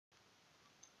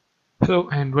Hello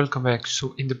and welcome back.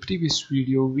 So in the previous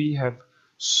video we have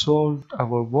solved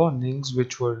our warnings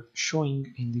which were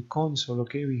showing in the console.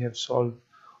 Okay, we have solved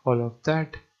all of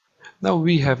that. Now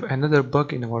we have another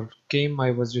bug in our game.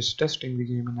 I was just testing the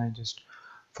game and I just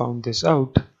found this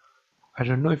out. I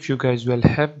don't know if you guys will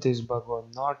have this bug or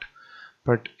not,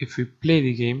 but if we play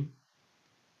the game,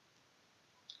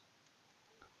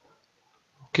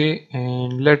 okay,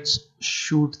 and let's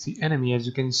shoot the enemy. As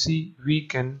you can see, we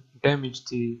can damage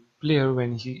the player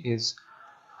when he is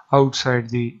outside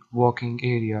the walking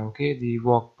area, okay, the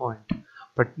walk point.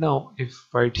 But now if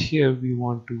right here we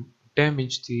want to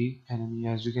damage the enemy,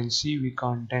 as you can see, we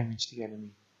can't damage the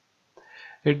enemy.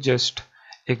 It just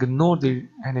ignore the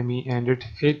enemy and it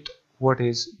hit what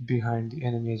is behind the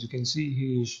enemy. As you can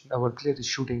see, our player is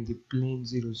shooting the plane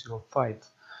 005.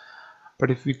 But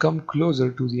if we come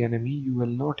closer to the enemy, you will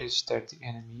notice that the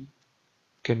enemy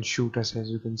can shoot us. As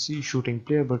you can see, shooting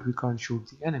player, but we can't shoot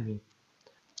the enemy.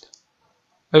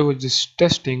 I was just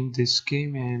testing this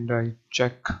game and I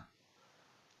check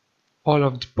all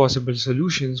of the possible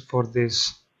solutions for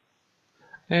this,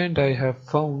 and I have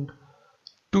found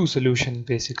two solutions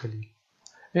basically,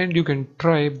 and you can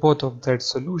try both of that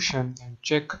solution and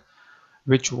check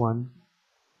which one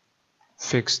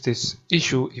fix this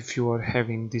issue if you are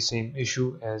having the same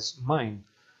issue as mine.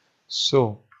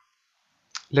 So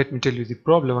let me tell you the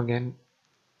problem again.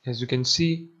 As you can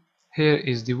see, here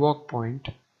is the walk point.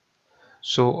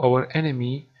 So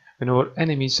when our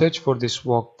enemy search for this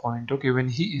walk point, okay, when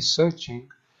he is searching,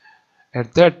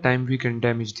 at that time we can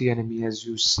damage the enemy, as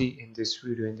you see in this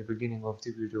video, in the beginning of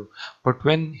the video. But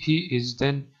when he is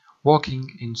then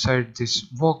walking inside this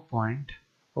walk point,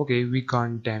 okay, we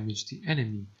can't damage the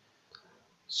enemy.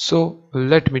 So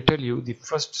let me tell you the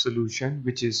first solution,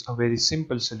 which is a very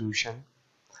simple solution.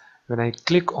 When I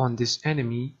click on this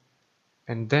enemy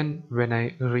and then when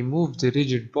I remove the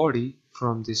rigid body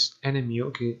from this enemy,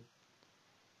 okay,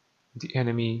 the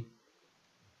enemy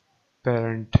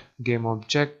parent game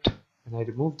object, and I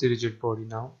remove the rigid body,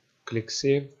 now click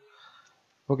save,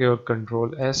 okay, or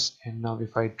control S, and now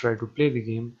if I try to play the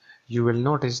game, you will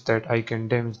notice that I can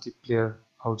damage the player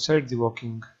outside the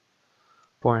walking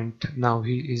point. Now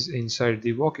he is inside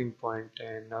the walking point,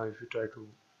 and now if you try to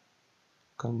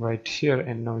come right here,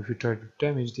 and now if you try to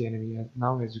damage the enemy,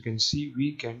 now as you can see,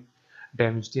 we can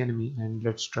damage the enemy. And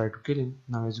let's try to kill him.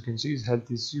 Now as you can see, his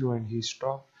health is 0 and he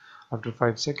stopped. After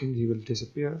 5 seconds he will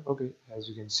disappear, okay, as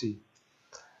you can see.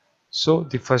 So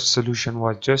the first solution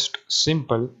was just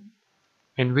simple,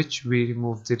 in which we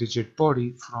remove the rigid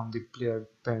body from the player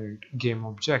parent game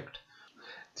object.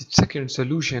 The second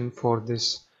solution for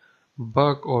this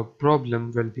bug or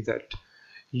problem will be that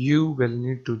you will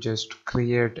need to just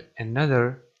create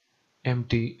another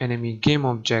empty enemy game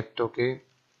object, okay,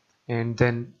 and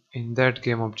then in that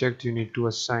game object you need to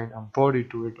assign a body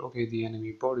to it, okay, the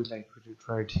enemy body, like we did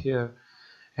right here,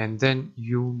 and then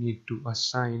you need to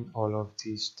assign all of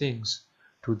these things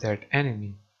to that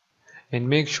enemy, and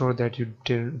make sure that you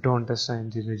don't assign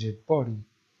the rigid body,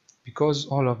 because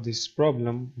all of this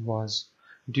problem was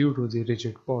due to the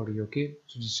rigid body. Okay,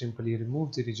 so just simply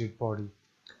remove the rigid body.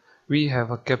 We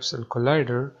have a capsule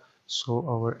collider, so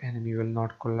our enemy will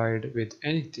not collide with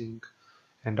anything,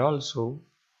 and also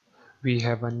we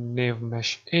have a nav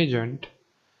mesh agent,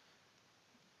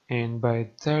 and by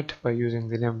using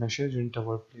the nav mesh agent,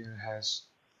 our player has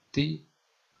the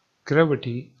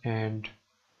gravity and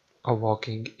a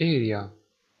walking area.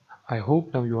 I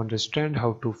hope now you understand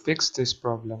how to fix this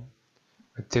problem.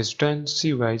 With this done, see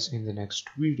you guys in the next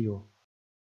video.